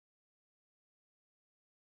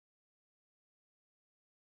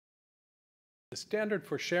The standard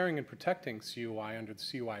for sharing and protecting CUI under the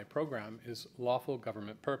CUI program is lawful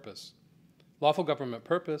government purpose. Lawful government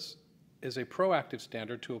purpose is a proactive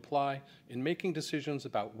standard to apply in making decisions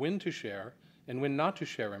about when to share and when not to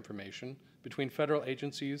share information between federal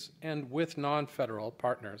agencies and with non-federal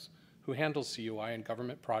partners who handle CUI in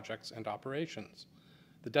government projects and operations.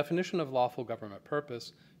 The definition of lawful government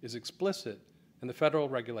purpose is explicit in the federal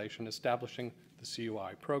regulation establishing the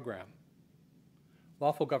CUI program.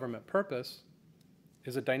 Lawful government purpose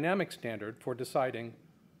is a dynamic standard for deciding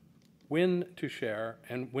when to share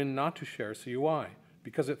and when not to share CUI,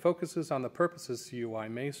 because it focuses on the purposes CUI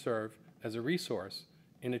may serve as a resource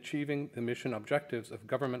in achieving the mission objectives of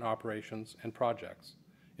government operations and projects.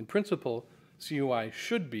 In principle, CUI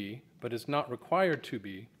should be, but is not required to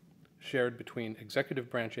be, shared between executive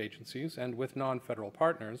branch agencies and with non-federal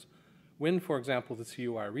partners when, for example, the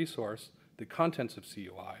CUI resource, the contents of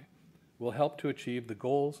CUI, will help to achieve the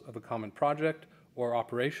goals of a common project or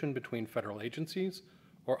operation between federal agencies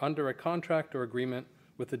or under a contract or agreement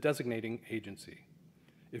with the designating agency.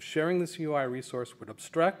 If sharing the CUI resource would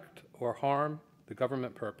obstruct or harm the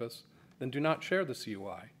government purpose, then do not share the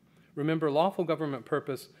CUI. Remember, lawful government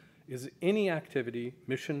purpose is any activity,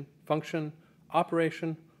 mission, function,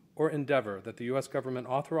 operation, or endeavor that the U.S. government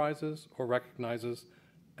authorizes or recognizes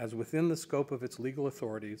as within the scope of its legal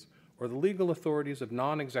authorities or the legal authorities of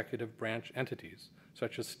non-executive branch entities,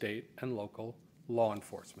 such as state and local law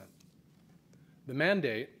enforcement. The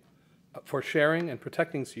mandate for sharing and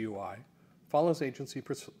protecting CUI follows agency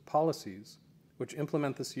policies which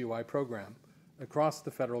implement the CUI program across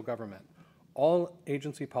the federal government. All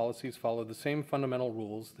agency policies follow the same fundamental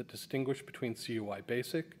rules that distinguish between CUI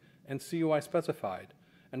basic and CUI specified,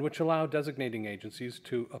 and which allow designating agencies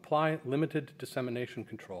to apply limited dissemination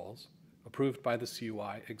controls approved by the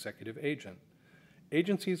CUI executive agent.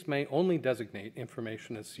 Agencies may only designate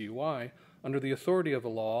information as CUI under the authority of a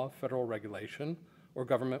law, federal regulation, or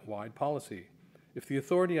government-wide policy. If the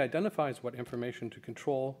authority identifies what information to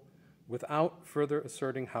control without further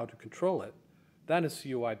asserting how to control it, that is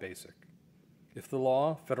CUI basic. If the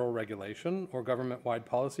law, federal regulation, or government-wide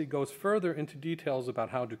policy goes further into details about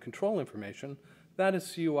how to control information, that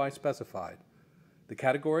is CUI specified. The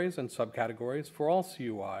categories and subcategories for all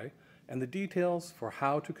CUI and the details for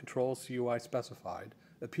how to control CUI specified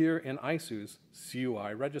appear in ISOO's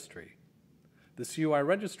CUI registry. The CUI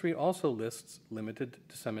registry also lists limited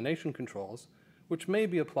dissemination controls, which may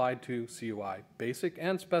be applied to CUI basic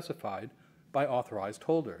and specified by authorized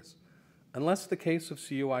holders. Unless the case of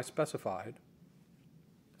CUI specified,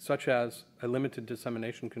 such as a limited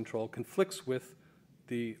dissemination control, conflicts with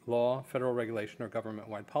the law, federal regulation, or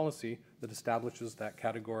government-wide policy that establishes that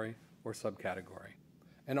category or subcategory.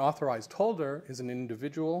 An authorized holder is an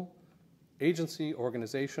individual, agency,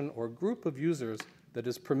 organization, or group of users that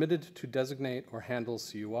is permitted to designate or handle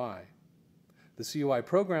CUI. The CUI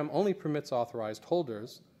program only permits authorized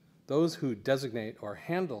holders, those who designate or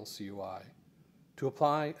handle CUI, to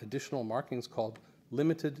apply additional markings called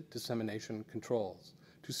limited dissemination controls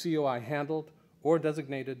to CUI handled or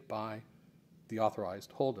designated by the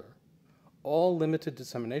authorized holder. All limited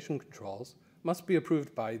dissemination controls must be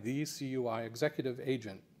approved by the CUI executive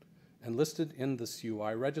agent and listed in the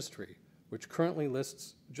CUI registry, which currently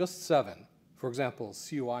lists just 7. For example,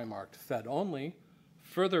 CUI marked Fed only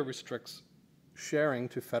further restricts sharing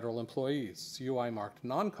to federal employees. CUI marked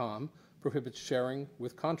non-com prohibits sharing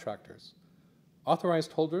with contractors.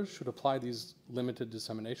 Authorized holders should apply these limited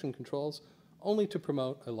dissemination controls only to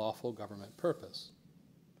promote a lawful government purpose.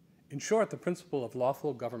 In short, the principle of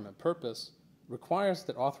lawful government purpose requires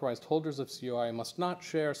that authorized holders of CUI must not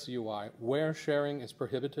share CUI where sharing is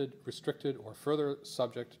prohibited, restricted, or further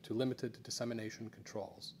subject to limited dissemination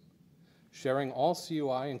controls. Sharing all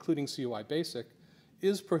CUI, including CUI basic,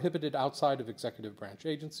 is prohibited outside of executive branch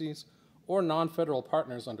agencies or non-federal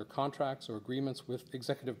partners under contracts or agreements with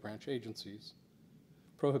executive branch agencies.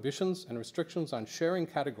 Prohibitions and restrictions on sharing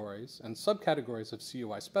categories and subcategories of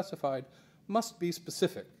CUI specified must be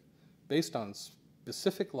specific, based on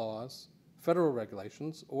specific laws, federal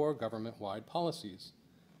regulations, or government-wide policies.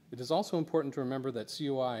 It is also important to remember that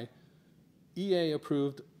CUI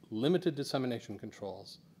EA-approved limited dissemination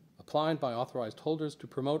controls applied by authorized holders to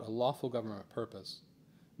promote a lawful government purpose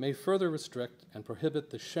may further restrict and prohibit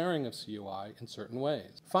the sharing of CUI in certain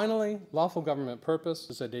ways. Finally, lawful government purpose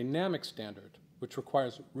is a dynamic standard which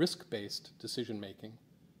requires risk-based decision-making.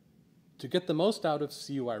 To get the most out of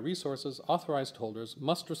CUI resources, authorized holders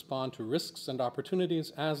must respond to risks and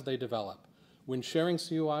opportunities as they develop. When sharing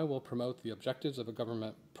CUI will promote the objectives of a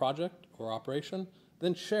government project or operation,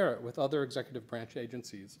 then share it with other executive branch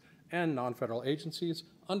agencies and non-federal agencies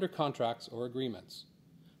under contracts or agreements.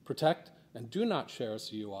 Protect and do not share a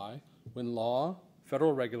CUI when law,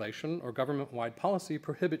 federal regulation, or government-wide policy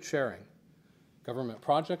prohibit sharing. Government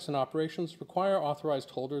projects and operations require authorized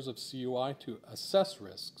holders of CUI to assess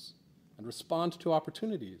risks and respond to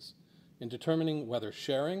opportunities in determining whether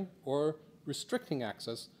sharing or restricting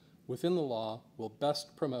access within the law will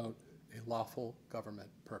best promote a lawful government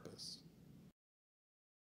purpose.